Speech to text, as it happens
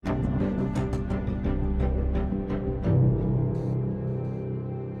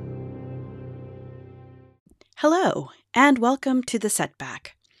Hello, and welcome to The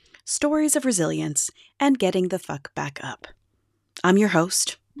Setback Stories of Resilience and Getting the Fuck Back Up. I'm your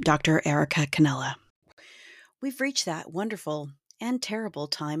host, Dr. Erica Canella. We've reached that wonderful and terrible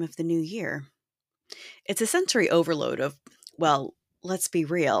time of the new year. It's a sensory overload of, well, let's be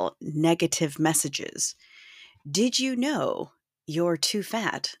real, negative messages. Did you know you're too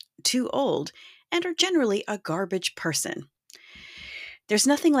fat, too old, and are generally a garbage person? There's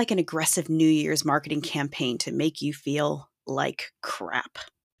nothing like an aggressive New Year's marketing campaign to make you feel like crap.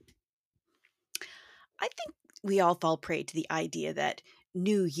 I think we all fall prey to the idea that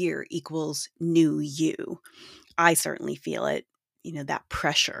new year equals new you. I certainly feel it, that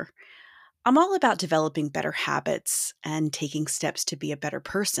pressure. I'm all about developing better habits and taking steps to be a better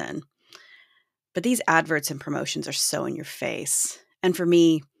person. But these adverts and promotions are so in your face. And for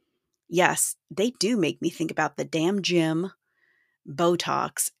me, yes, they do make me think about the damn gym,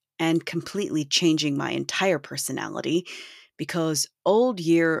 Botox, and completely changing my entire personality because old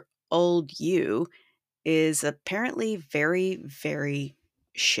year, old you is apparently very, very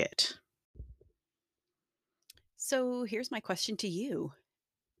shit. So here's my question to you.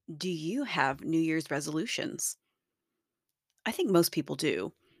 Do you have New Year's resolutions? I think most people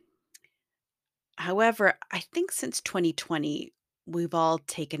do. However, I think since 2020, we've all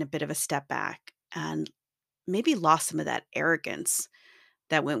taken a bit of a step back and maybe lost some of that arrogance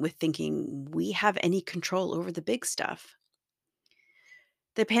that went with thinking we have any control over the big stuff.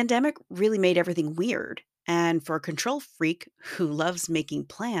 The pandemic really made everything weird. And for a control freak who loves making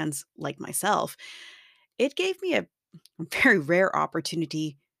plans like myself, it gave me a very rare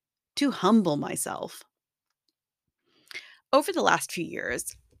opportunity to humble myself. Over the last few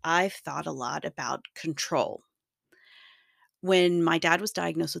years, I've thought a lot about control. When my dad was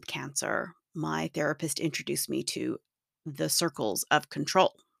diagnosed with cancer, my therapist introduced me to the circles of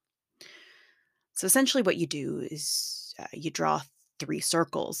control. So essentially, what you do is you draw three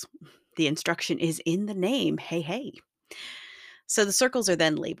circles. The instruction is in the name. Hey, hey. So the circles are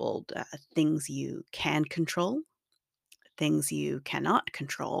then labeled things you can control, things you cannot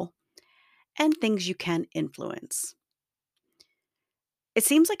control, and things you can influence. It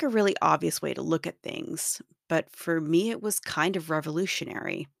seems like a really obvious way to look at things, but for me, it was kind of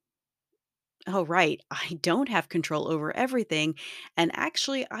revolutionary. Oh, right. I don't have control over everything. And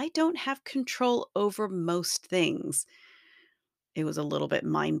actually, I don't have control over most things. It was a little bit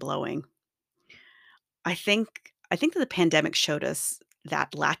mind blowing. I think that the pandemic showed us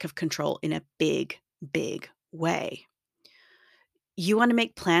that lack of control in a big, big way. You want to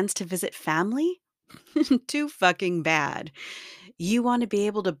make plans to visit family? Too fucking bad. You want to be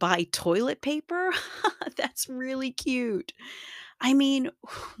able to buy toilet paper? That's really cute. I mean,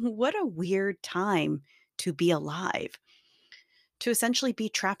 what a weird time to be alive, to essentially be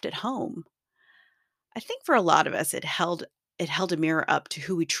trapped at home. I think for a lot of us it held a mirror up to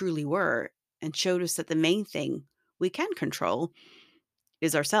who we truly were and showed us that the main thing we can control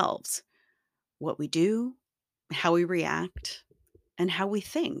is ourselves. What we do, how we react, and how we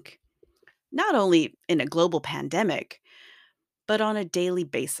think. Not only in a global pandemic, but on a daily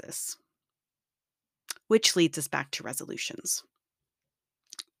basis. Which leads us back to resolutions.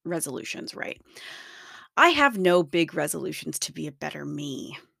 Resolutions, right? I have no big resolutions to be a better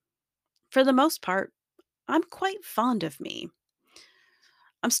me. For the most part, I'm quite fond of me.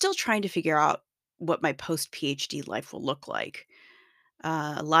 I'm still trying to figure out what my post PhD life will look like.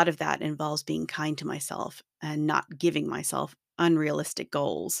 A lot of that involves being kind to myself and not giving myself unrealistic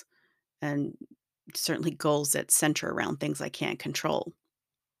goals, and certainly goals that center around things I can't control.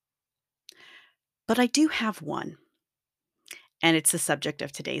 But I do have one, and it's the subject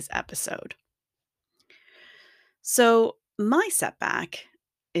of today's episode. So, my setback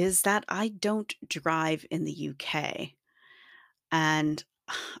is that I don't drive in the UK, and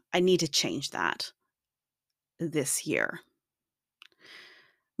I need to change that this year.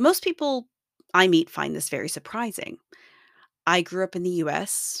 Most people I meet find this very surprising. I grew up in the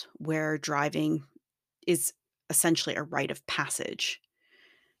US where driving is essentially a rite of passage.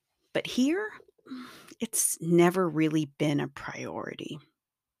 But here, it's never really been a priority.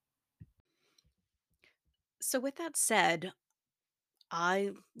 So, with that said,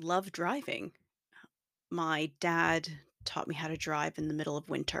 I love driving. My dad taught me how to drive in the middle of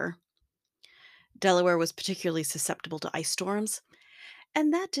winter. Delaware was particularly susceptible to ice storms,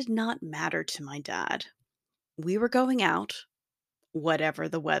 and that did not matter to my dad. We were going out, whatever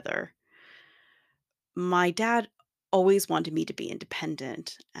the weather. My dad always wanted me to be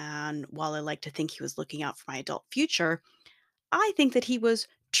independent, and while I like to think he was looking out for my adult future, I think that he was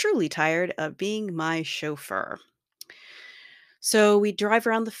truly tired of being my chauffeur. So we drive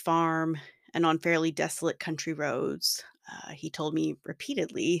around the farm, and on fairly desolate country roads. He told me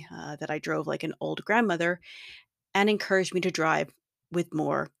repeatedly that I drove like an old grandmother and encouraged me to drive with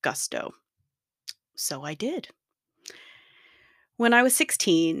more gusto. So I did. When I was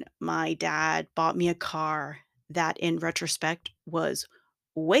 16, my dad bought me a car that, in retrospect, was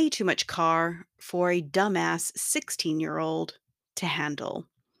way too much car for a dumbass 16-year-old to handle.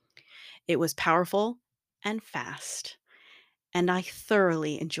 It was powerful and fast, and I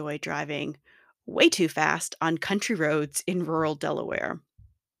thoroughly enjoyed driving way too fast on country roads in rural Delaware.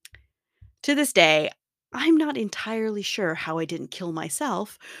 To this day, I'm not entirely sure how I didn't kill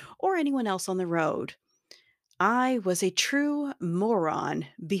myself or anyone else on the road. I was a true moron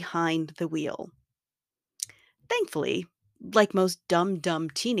behind the wheel. Thankfully, like most dumb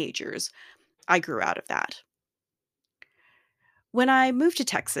teenagers, I grew out of that. When I moved to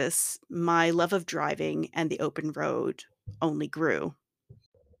Texas, my love of driving and the open road only grew.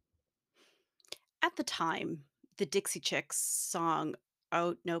 At the time, the Dixie Chicks song,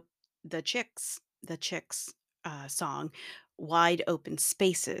 oh, nope, the Chicks song, Wide Open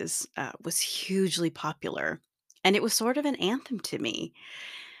Spaces, was hugely popular. And it was sort of an anthem to me.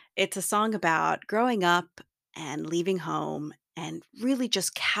 It's a song about growing up and leaving home and really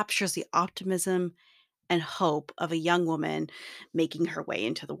just captures the optimism and hope of a young woman making her way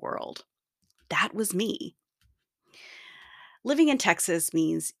into the world. That was me. Living in Texas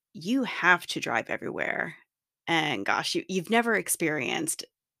means you have to drive everywhere. And gosh, you've never experienced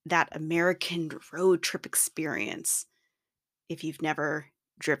that American road trip experience if you've never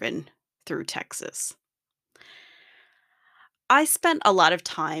driven through Texas. I spent a lot of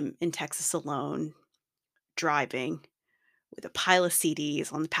time in Texas alone, driving with a pile of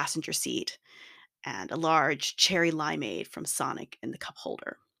CDs on the passenger seat and a large cherry limeade from Sonic in the cup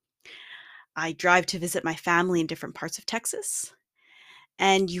holder. I drive to visit my family in different parts of Texas,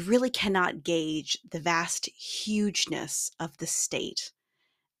 and you really cannot gauge the vast hugeness of the state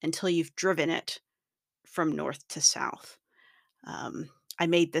until you've driven it from north to south. Um, I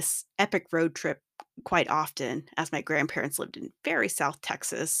made this epic road trip quite often as my grandparents lived in very South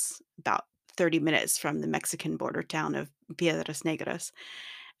Texas, about 30 minutes from the Mexican border town of Piedras Negras.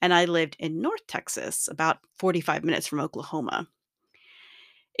 And I lived in North Texas, about 45 minutes from Oklahoma.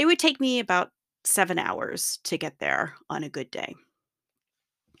 It would take me about 7 hours to get there on a good day.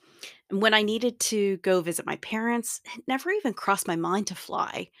 And when I needed to go visit my parents, it never even crossed my mind to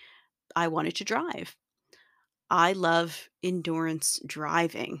fly. I wanted to drive. I love endurance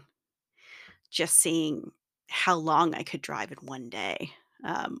driving, just seeing how long I could drive in one day.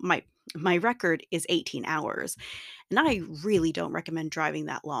 My record is 18 hours, and I really don't recommend driving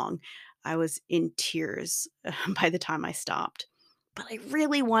that long. I was in tears by the time I stopped. But I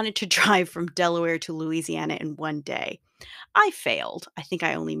really wanted to drive from Delaware to Louisiana in one day. I failed. I think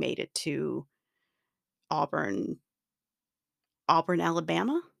I only made it to Auburn,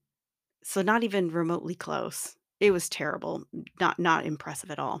 Alabama. So not even remotely close. It was terrible. Not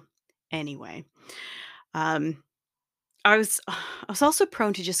impressive at all. Anyway, um, I was also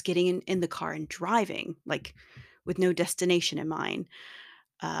prone to just getting in the car and driving, like with no destination in mind.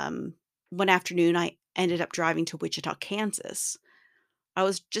 Um, One afternoon, I ended up driving to Wichita, Kansas. I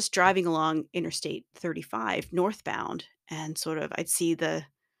was just driving along Interstate 35 northbound, and sort of I'd see the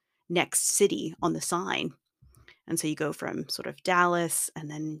next city on the sign. And so you go from sort of Dallas, and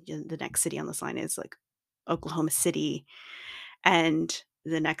then the next city on the sign is like Oklahoma City. And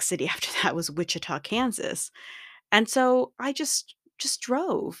the next city after that was Wichita, Kansas. And so I just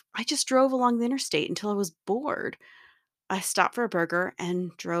drove. I just drove along the interstate until I was bored. I stopped for a burger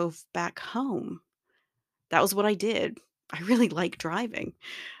and drove back home. That was what I did. I really like driving.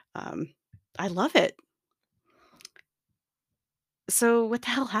 Um, I love it. So what the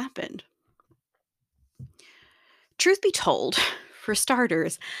hell happened? Truth be told, for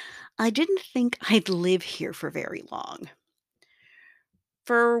starters, I didn't think I'd live here for very long.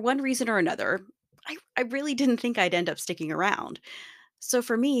 For one reason or another, I really didn't think I'd end up sticking around. So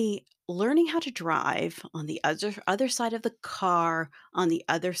for me, learning how to drive on the other side of the car, on the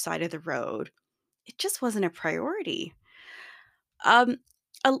other side of the road, it just wasn't a priority. Um,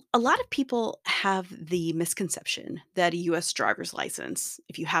 a lot of people have the misconception that a US driver's license,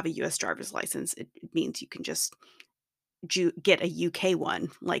 if you have a US driver's license, it means you can just get a UK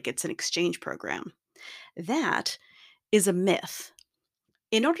one, like it's an exchange program. That is a myth.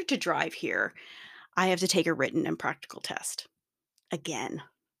 In order to drive here, I have to take a written and practical test again.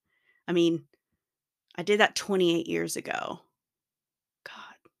 I mean, I did that 28 years ago.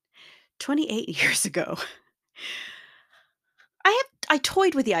 God, 28 years ago. I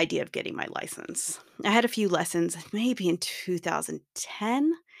toyed with the idea of getting my license. I had a few lessons, maybe in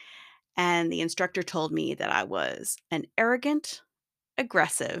 2010, And the instructor told me that I was an arrogant,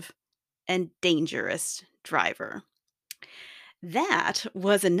 aggressive, and dangerous driver. That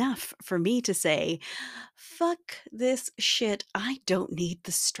was enough for me to say, fuck this shit. I don't need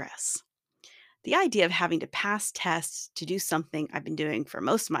the stress. The idea of having to pass tests to do something I've been doing for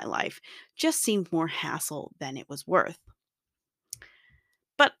most of my life just seemed more hassle than it was worth.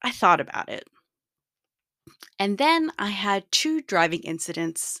 But I thought about it. And then I had two driving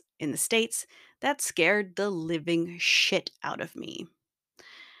incidents in the States that scared the living shit out of me.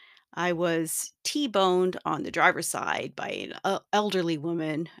 I was T-boned on the driver's side by an elderly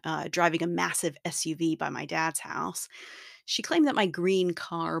woman driving a massive SUV by my dad's house. She claimed that my green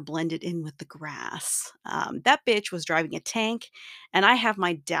car blended in with the grass. That bitch was driving a tank, and I have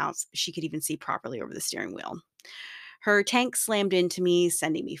my doubts she could even see properly over the steering wheel. Her tank slammed into me,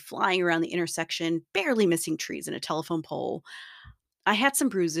 sending me flying around the intersection, barely missing trees and a telephone pole. I had some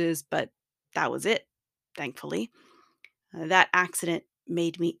bruises, but that was it, thankfully. That accident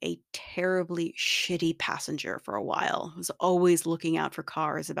made me a terribly shitty passenger for a while. I was always looking out for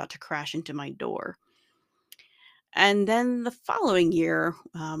cars about to crash into my door. And then the following year,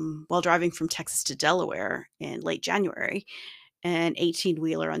 while driving from Texas to Delaware in late January, an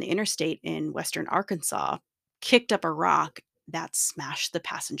 18-wheeler on the interstate in western Arkansas kicked up a rock that smashed the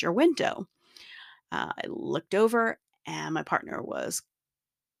passenger window. I looked over, and my partner was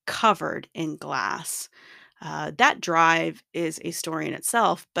covered in glass. That drive is a story in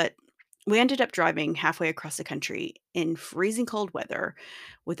itself, but we ended up driving halfway across the country in freezing cold weather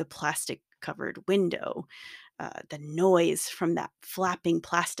with a plastic covered window. The noise from that flapping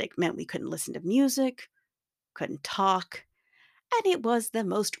plastic meant we couldn't listen to music, couldn't talk, and it was the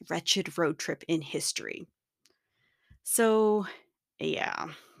most wretched road trip in history. So, yeah.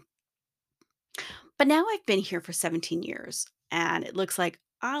 But now I've been here for 17 years, and it looks like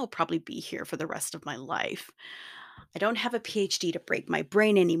I'll probably be here for the rest of my life. I don't have a PhD to break my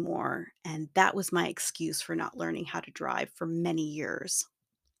brain anymore, and that was my excuse for not learning how to drive for many years.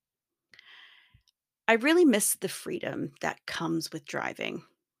 I really miss the freedom that comes with driving.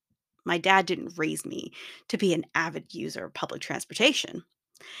 My dad didn't raise me to be an avid user of public transportation.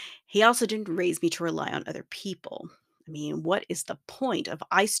 He also didn't raise me to rely on other people. I mean, what is the point of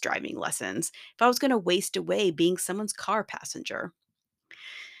ice driving lessons if I was going to waste away being someone's car passenger?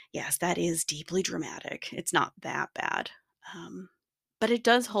 Yes, that is deeply dramatic. It's not that bad. Um, but it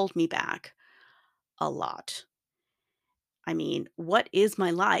does hold me back a lot. I mean, what is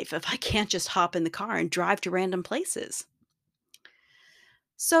my life if I can't just hop in the car and drive to random places?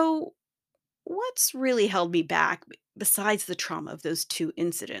 So, what's really held me back besides the trauma of those two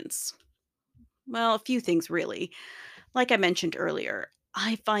incidents? Well, a few things really. Like I mentioned earlier,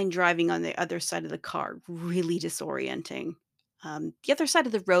 I find driving on the other side of the car really disorienting. The other side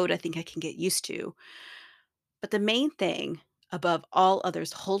of the road, I think I can get used to. But the main thing, above all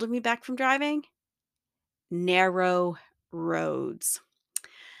others holding me back from driving, narrow roads.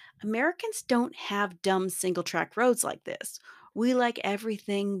 Americans don't have dumb single track roads like this. We like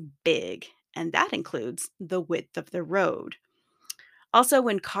everything big, and that includes the width of the road. Also,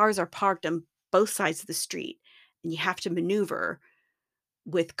 when cars are parked on both sides of the street and you have to maneuver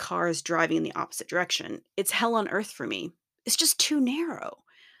with cars driving in the opposite direction, it's hell on earth for me. It's just too narrow.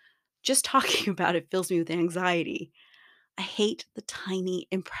 Just talking about it fills me with anxiety. I hate the tiny,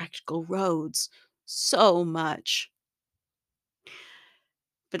 impractical roads so much.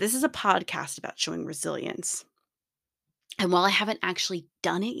 But this is a podcast about showing resilience. And while I haven't actually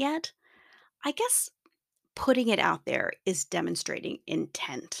done it yet, I guess putting it out there is demonstrating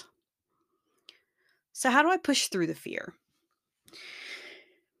intent. So, how do I push through the fear?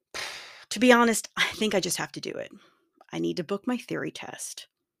 To be honest, I think I just have to do it. I need to book my theory test.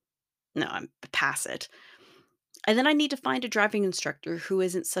 No, I'm pass it. And then I need to find a driving instructor who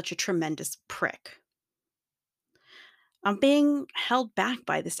isn't such a tremendous prick. I'm being held back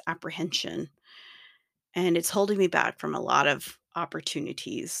by this apprehension, and it's holding me back from a lot of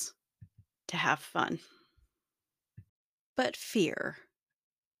opportunities to have fun. But fear,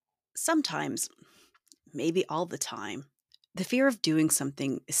 sometimes, maybe all the time, the fear of doing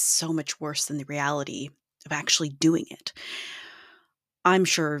something is so much worse than the reality of actually doing it. I'm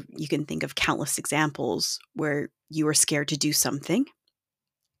sure you can think of countless examples where you were scared to do something,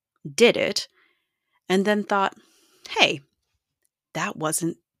 did it, and then thought, hey, that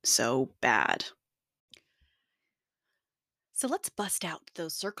wasn't so bad. So let's bust out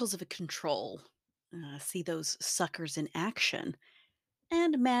those circles of control, see those suckers in action,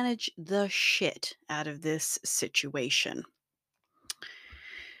 and manage the shit out of this situation.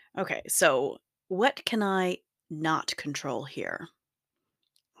 Okay, so what can I not control here?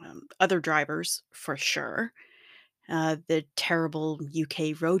 Other drivers, for sure. The terrible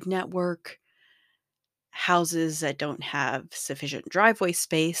UK road network, houses that don't have sufficient driveway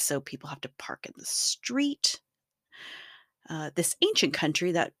space, so people have to park in the street. This ancient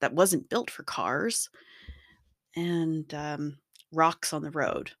country that wasn't built for cars, and rocks on the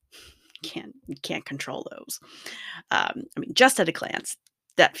road. You can't control those. I mean, just at a glance,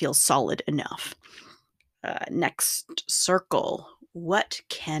 that feels solid enough. Next circle. What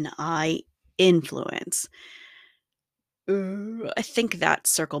can I influence? I think that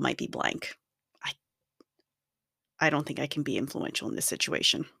circle might be blank. I I don't think I can be influential in this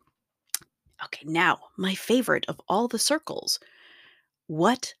situation. Okay, now my favorite of all the circles.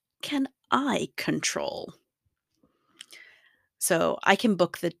 What can I control? So I can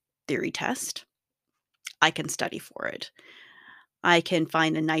book the theory test. I can study for it. I can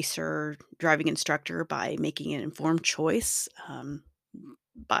find a nicer driving instructor by making an informed choice,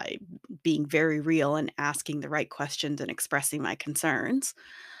 by being very real and asking the right questions and expressing my concerns.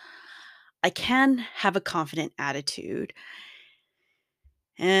 I can have a confident attitude,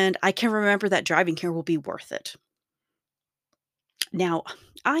 and I can remember that driving here will be worth it. Now,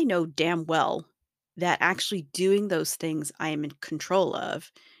 I know damn well that actually doing those things I am in control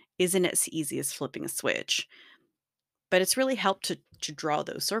of isn't as easy as flipping a switch, but it's really helped to draw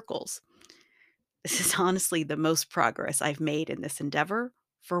those circles. This is honestly the most progress I've made in this endeavor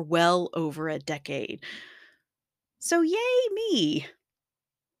for well over a decade. So, yay me!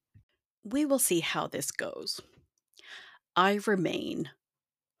 We will see how this goes. I remain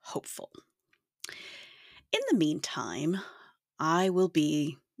hopeful. In the meantime, I will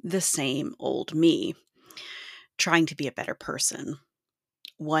be the same old me, trying to be a better person,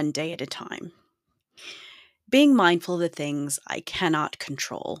 one day at a time, being mindful of the things I cannot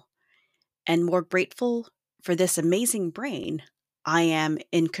control, and more grateful for this amazing brain I am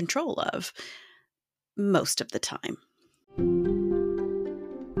in control of most of the time.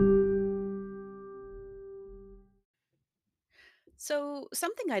 So,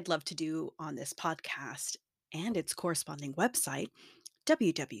 something I'd love to do on this podcast and its corresponding website,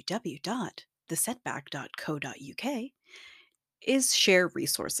 www.thesetback.co.uk, is share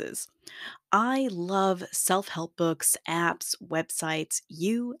resources. I love self help books, apps, websites,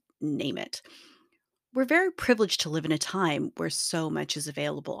 you name it. We're very privileged to live in a time where so much is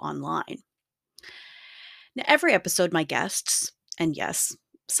available online. Now, every episode, my guests, and yes,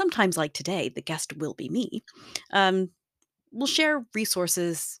 sometimes like today, the guest will be me, um, will share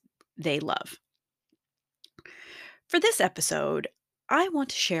resources they love. For this episode, I want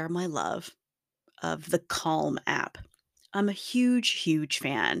to share my love of the Calm app. I'm a huge, huge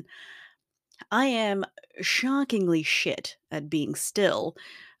fan. I am shockingly shit at being still,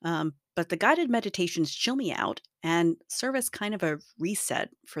 but the guided meditations chill me out and serve as kind of a reset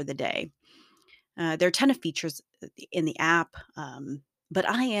for the day. There are a ton of features in the app, but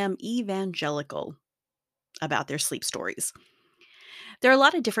I am evangelical about their sleep stories. There are a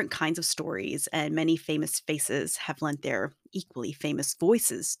lot of different kinds of stories, and many famous faces have lent their equally famous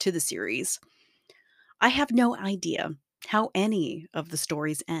voices to the series. I have no idea how any of the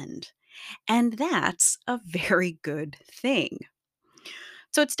stories end, and that's a very good thing.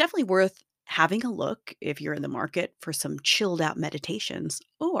 So it's definitely worth having a look if you're in the market for some chilled out meditations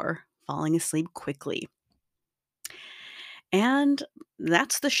or falling asleep quickly. And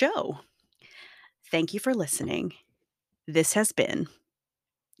that's the show. Thank you for listening. This has been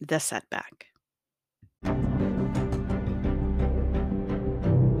The Setback.